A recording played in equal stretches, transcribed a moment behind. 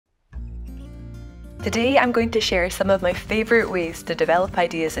Today I'm going to share some of my favourite ways to develop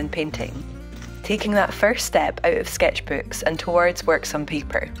ideas in painting, taking that first step out of sketchbooks and towards works on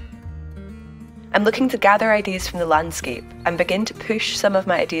paper. I'm looking to gather ideas from the landscape and begin to push some of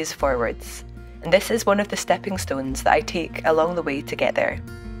my ideas forwards, and this is one of the stepping stones that I take along the way to get there.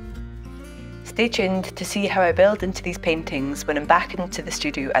 Stay tuned to see how I build into these paintings when I'm back into the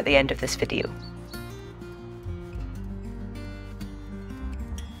studio at the end of this video.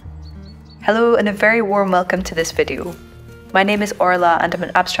 Hello and a very warm welcome to this video. My name is Orla and I'm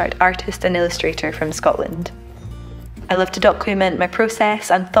an abstract artist and illustrator from Scotland. I love to document my process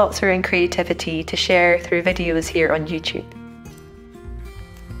and thoughts around creativity to share through videos here on YouTube.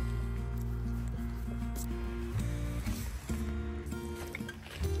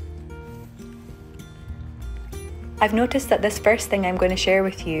 I've noticed that this first thing I'm going to share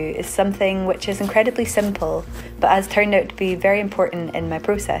with you is something which is incredibly simple, but has turned out to be very important in my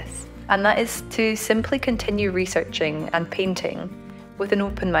process. And that is to simply continue researching and painting with an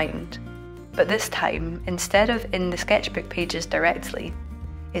open mind. But this time, instead of in the sketchbook pages directly,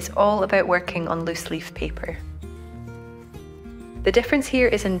 it's all about working on loose leaf paper. The difference here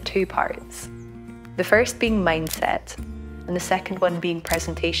is in two parts. The first being mindset, and the second one being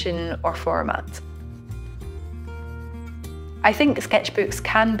presentation or format. I think sketchbooks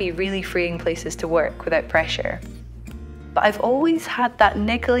can be really freeing places to work without pressure. But I've always had that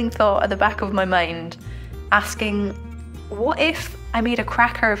niggling thought at the back of my mind, asking, what if I made a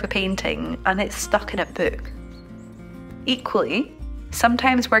cracker of a painting and it's stuck in a book? Equally,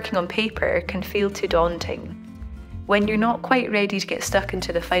 sometimes working on paper can feel too daunting when you're not quite ready to get stuck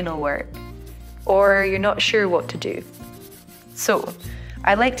into the final work, or you're not sure what to do. So,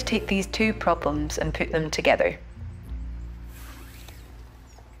 I like to take these two problems and put them together.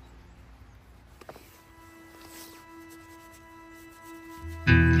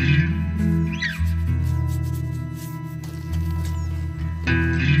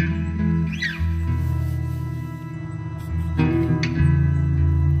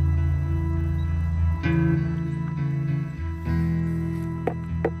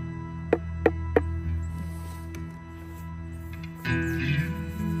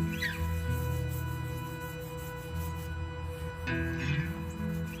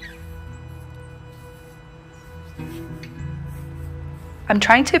 I'm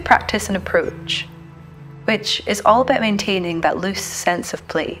trying to practice an approach, which is all about maintaining that loose sense of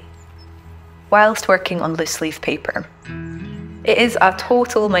play, whilst working on loose leaf paper. It is a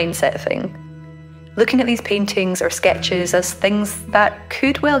total mindset thing. Looking at these paintings or sketches as things that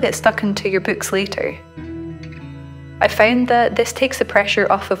could well get stuck into your books later. I found that this takes the pressure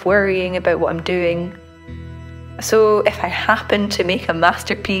off of worrying about what I'm doing. So if I happen to make a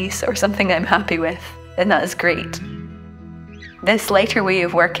masterpiece or something I'm happy with, then that is great. This lighter way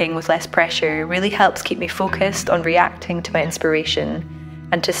of working with less pressure really helps keep me focused on reacting to my inspiration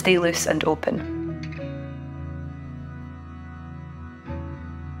and to stay loose and open.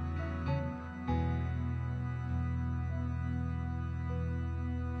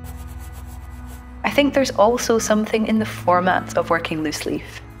 I think there's also something in the format of working loose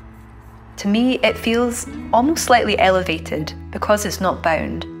leaf. To me, it feels almost slightly elevated because it's not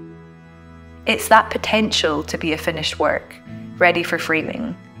bound. It's that potential to be a finished work, ready for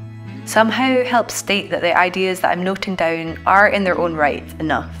framing, somehow helps state that the ideas that I'm noting down are in their own right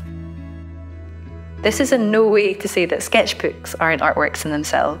enough. This is in no way to say that sketchbooks aren't artworks in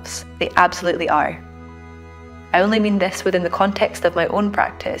themselves. They absolutely are. I only mean this within the context of my own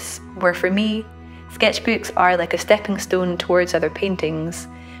practice, where for me, sketchbooks are like a stepping stone towards other paintings,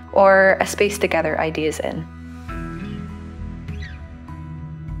 or a space to gather ideas in.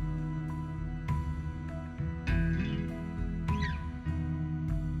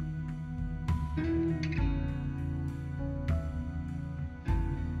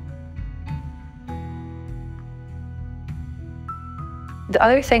 The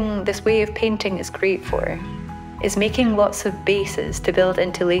other thing this way of painting is great for is making lots of bases to build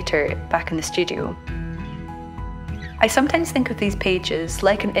into later back in the studio. I sometimes think of these pages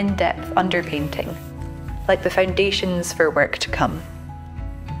like an in-depth underpainting, like the foundations for work to come.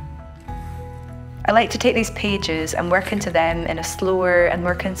 I like to take these pages and work into them in a slower and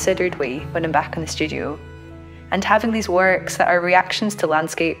more considered way when I'm back in the studio, and having these works that are reactions to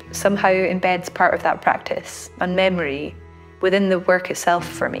landscape somehow embeds part of that practice and memory within the work itself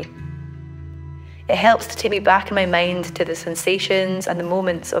for me. It helps to take me back in my mind to the sensations and the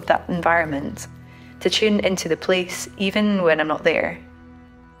moments of that environment, to tune into the place even when I'm not there.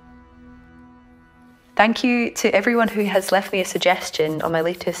 Thank you to everyone who has left me a suggestion on my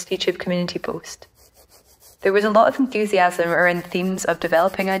latest YouTube community post. There was a lot of enthusiasm around themes of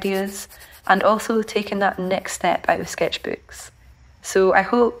developing ideas, and also taking that next step out of sketchbooks. So I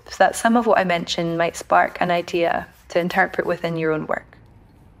hope that some of what I mentioned might spark an idea to interpret within your own work.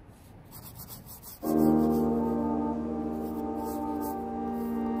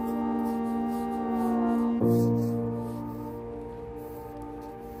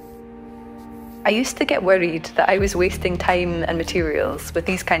 I used to get worried that I was wasting time and materials with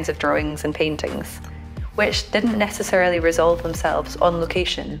these kinds of drawings and paintings, which didn't necessarily resolve themselves on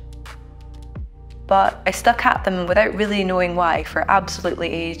location. But I stuck at them without really knowing why for absolutely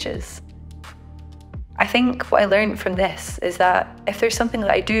ages. I think what I learned from this is that if there's something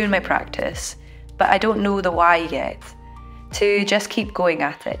that I do in my practice, but I don't know the why yet, to just keep going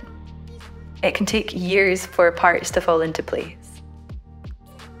at it. It can take years for parts to fall into place.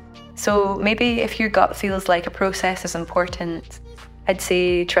 So maybe if your gut feels like a process is important, I'd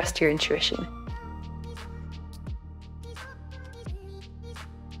say trust your intuition.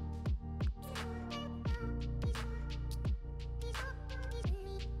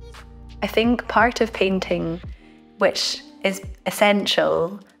 I think part of painting, which is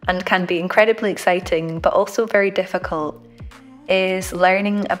essential and can be incredibly exciting but also very difficult, is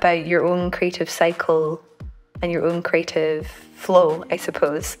learning about your own creative cycle and your own creative flow, I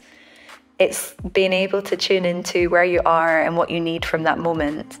suppose. It's being able to tune into where you are and what you need from that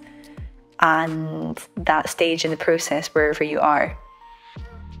moment and that stage in the process wherever you are.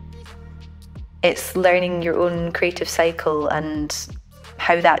 It's learning your own creative cycle and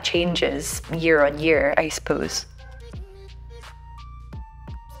how that changes year on year, I suppose.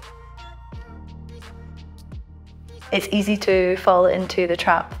 It's easy to fall into the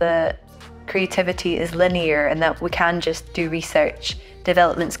trap that creativity is linear and that we can just do research,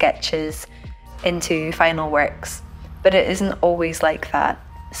 development sketches into final works, but it isn't always like that.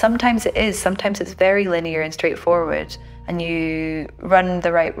 Sometimes it is, sometimes it's very linear and straightforward, and you run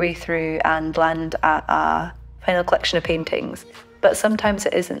the right way through and land at a final collection of paintings, but sometimes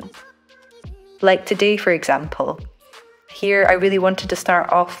it isn't. Like today, for example. Here I really wanted to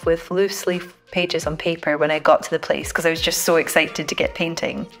start off with loose leaf pages on paper when I got to the place because I was just so excited to get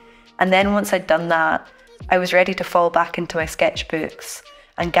painting. And then once I'd done that, I was ready to fall back into my sketchbooks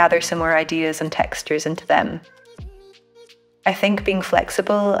and gather some more ideas and textures into them. I think being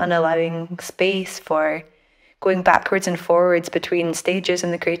flexible and allowing space for going backwards and forwards between stages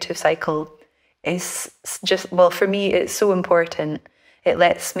in the creative cycle is just, well, for me, it's so important. It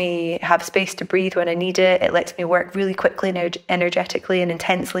lets me have space to breathe when I need it. It lets me work really quickly and energetically and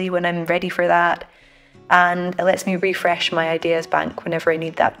intensely when I'm ready for that. And it lets me refresh my ideas bank whenever I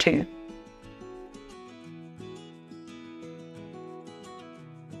need that too.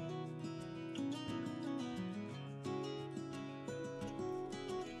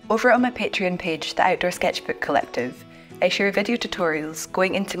 Over on my Patreon page, The Outdoor Sketchbook Collective, I share video tutorials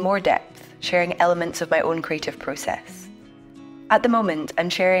going into more depth, sharing elements of my own creative process. At the moment, I'm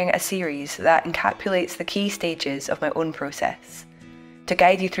sharing a series that encapsulates the key stages of my own process, to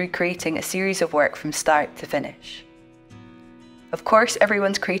guide you through creating a series of work from start to finish. Of course,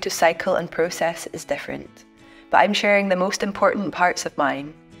 everyone's creative cycle and process is different, but I'm sharing the most important parts of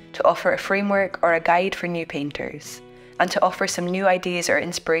mine to offer a framework or a guide for new painters, and to offer some new ideas or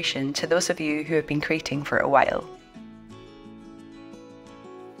inspiration to those of you who have been creating for a while.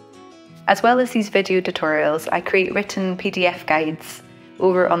 As well as these video tutorials, I create written PDF guides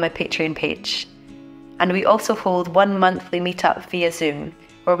over on my Patreon page. And we also hold one monthly meetup via Zoom,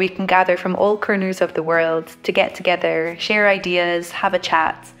 where we can gather from all corners of the world to get together, share ideas, have a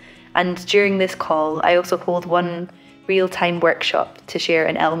chat. And during this call, I also hold one real-time workshop to share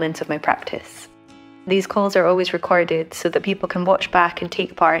an element of my practice. These calls are always recorded so that people can watch back and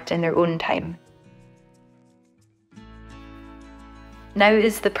take part in their own time. Now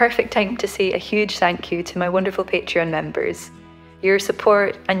is the perfect time to say a huge thank you to my wonderful Patreon members. Your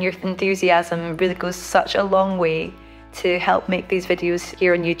support and your enthusiasm really goes such a long way to help make these videos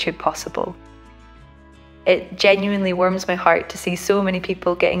here on YouTube possible. It genuinely warms my heart to see so many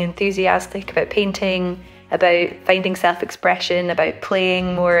people getting enthusiastic about painting, about finding self-expression, about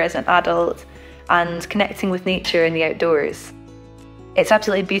playing more as an adult, and connecting with nature and the outdoors. It's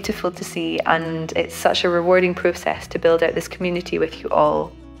absolutely beautiful to see, and it's such a rewarding process to build out this community with you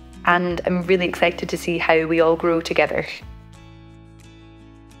all. And I'm really excited to see how we all grow together.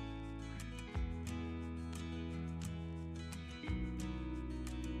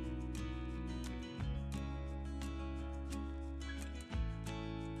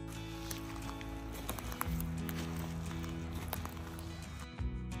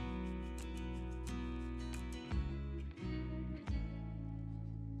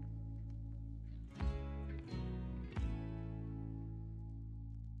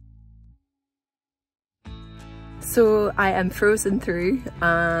 So I am frozen through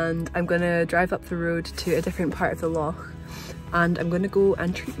and I'm gonna drive up the road to a different part of the loch, and I'm gonna go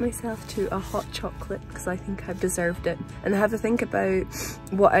and treat myself to a hot chocolate because I think I've deserved it, and have a think about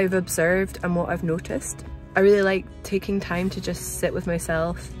what I've observed and what I've noticed. I really like taking time to just sit with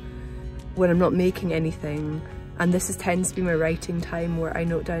myself when I'm not making anything, and this tends to be my writing time where I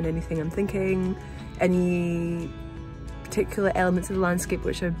note down anything I'm thinking, any particular elements of the landscape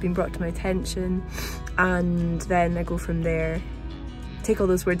which have been brought to my attention, and then I go from there, take all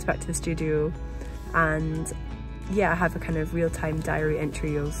those words back to the studio, and yeah, I have a kind of real-time diary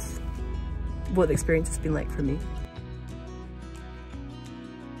entry of what the experience has been like for me.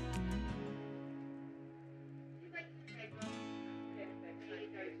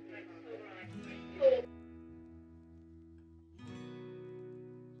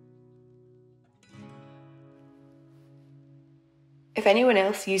 If anyone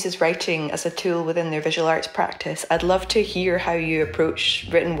else uses writing as a tool within their visual arts practice, I'd love to hear how you approach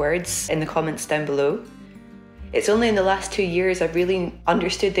written words in the comments down below. It's only in the last 2 years I've really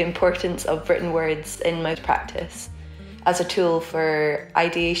understood the importance of written words in my practice as a tool for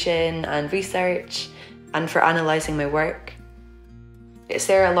ideation and research and for analysing my work. It's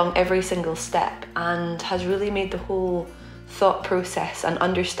there along every single step and has really made the whole thought process and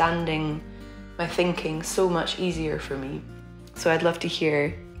understanding my thinking so much easier for me. So I'd love to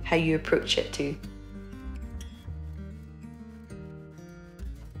hear how you approach it too.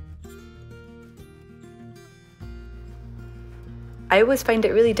 I always find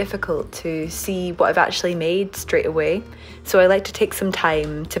it really difficult to see what I've actually made straight away, so I like to take some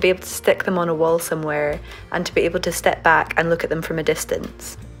time to be able to stick them on a wall somewhere and to be able to step back and look at them from a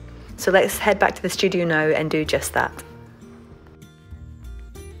distance. So let's head back to the studio now and do just that.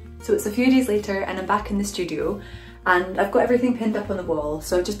 So it's a few days later and I'm back in the studio, and I've got everything pinned up on the wall,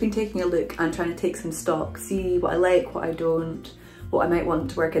 so I've just been taking a look and trying to take some stock, see what I like, what I don't, what I might want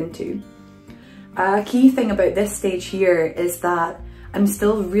to work into. A key thing about this stage here is that I'm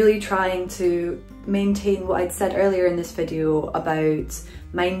still really trying to maintain what I'd said earlier in this video about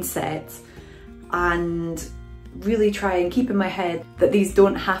mindset, and really try and keep in my head that these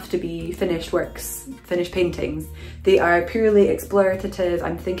don't have to be finished works, finished paintings. They are purely explorative.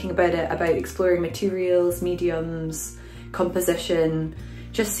 I'm thinking about it, about exploring materials, mediums, composition,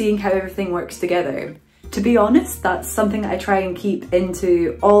 just seeing how everything works together. To be honest, that's something that I try and keep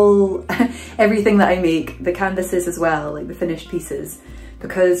into everything that I make, the canvases as well, like the finished pieces,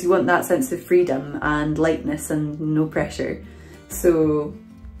 because you want that sense of freedom and lightness and no pressure. So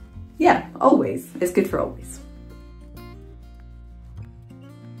yeah, always, it's good for always.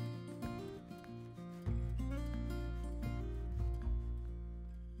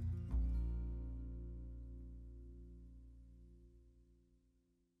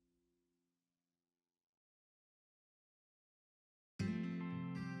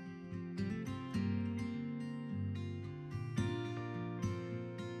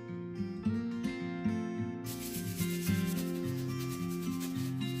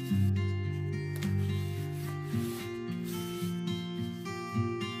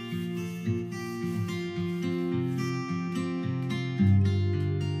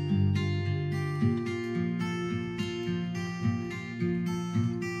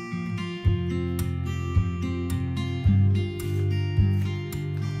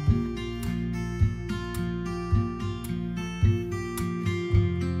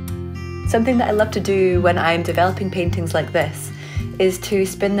 Something that I love to do when I'm developing paintings like this is to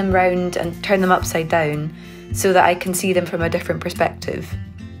spin them round and turn them upside down so that I can see them from a different perspective.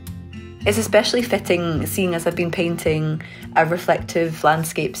 It's especially fitting seeing as I've been painting a reflective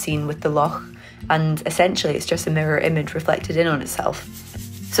landscape scene with the loch, and essentially it's just a mirror image reflected in on itself.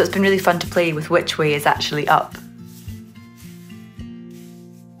 So it's been really fun to play with which way is actually up.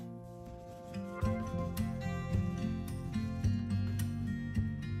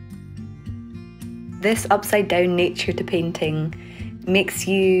 This upside down nature to painting makes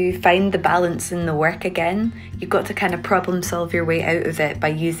you find the balance in the work again. You've got to kind of problem solve your way out of it by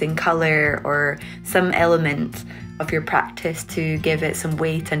using colour or some element of your practice to give it some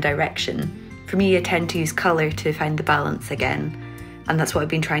weight and direction. For me, I tend to use colour to find the balance again, and that's what I've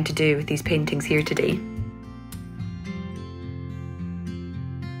been trying to do with these paintings here today.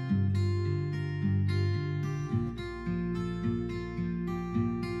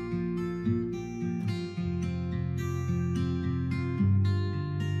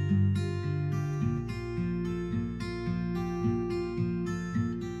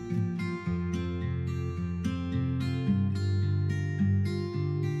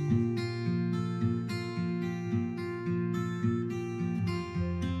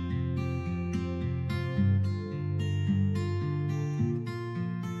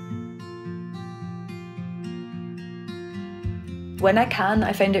 When I can,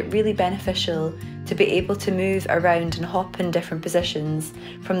 I find it really beneficial to be able to move around and hop in different positions,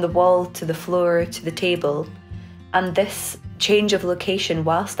 from the wall to the floor to the table. And this change of location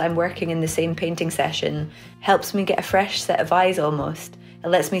whilst I'm working in the same painting session helps me get a fresh set of eyes almost. It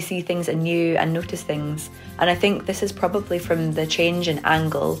lets me see things anew and notice things. And I think this is probably from the change in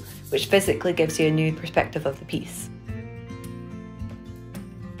angle, which physically gives you a new perspective of the piece.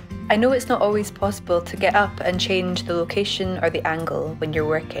 I know it's not always possible to get up and change the location or the angle when you're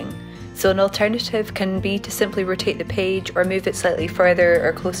working, so an alternative can be to simply rotate the page or move it slightly further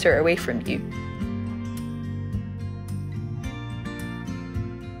or closer away from you.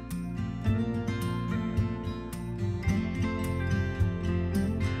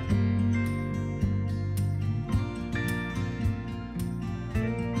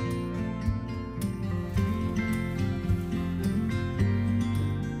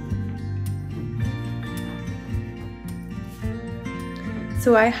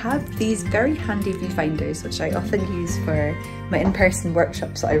 So I have these very handy viewfinders which I often use for my in-person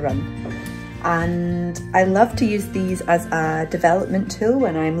workshops that I run, and I love to use these as a development tool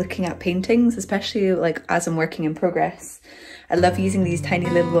when I'm looking at paintings, especially like as I'm working in progress. I love using these tiny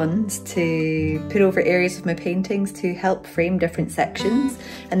little ones to put over areas of my paintings to help frame different sections,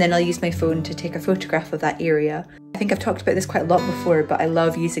 and then I'll use my phone to take a photograph of that area. I think I've talked about this quite a lot before, but I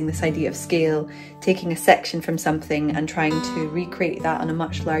love using this idea of scale, taking a section from something and trying to recreate that on a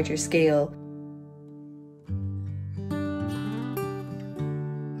much larger scale.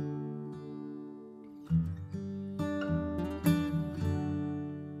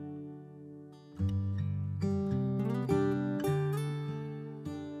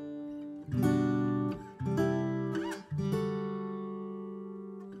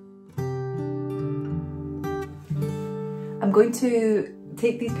 I'm going to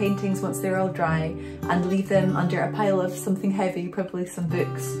take these paintings once they're all dry and leave them under a pile of something heavy, probably some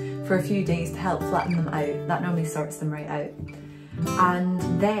books, for a few days to help flatten them out. That normally sorts them right out.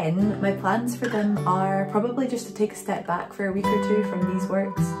 And then my plans for them are probably just to take a step back for a week or two from these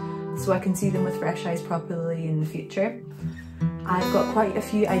works so I can see them with fresh eyes properly in the future. I've got quite a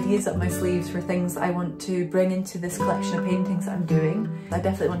few ideas up my sleeves for things that I want to bring into this collection of paintings that I'm doing. I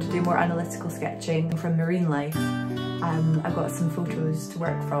definitely want to do more analytical sketching from marine life. I've got some photos to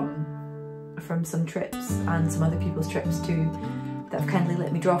work from some trips and some other people's trips too that have kindly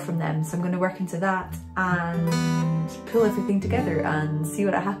let me draw from them. So I'm going to work into that and pull everything together and see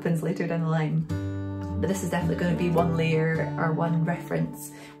what happens later down the line. But this is definitely going to be one layer or one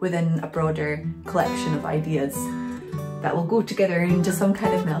reference within a broader collection of ideas that will go together into some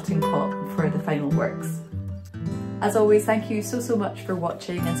kind of melting pot for the final works. As always, thank you so much for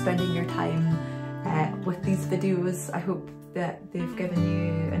watching and spending your time with these videos. I hope that they've given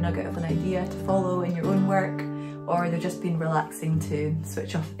you a nugget of an idea to follow in your own work, or they've just been relaxing to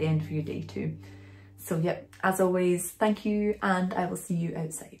switch off at the end of your day too. So yep, as always, thank you, and I will see you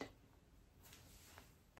outside.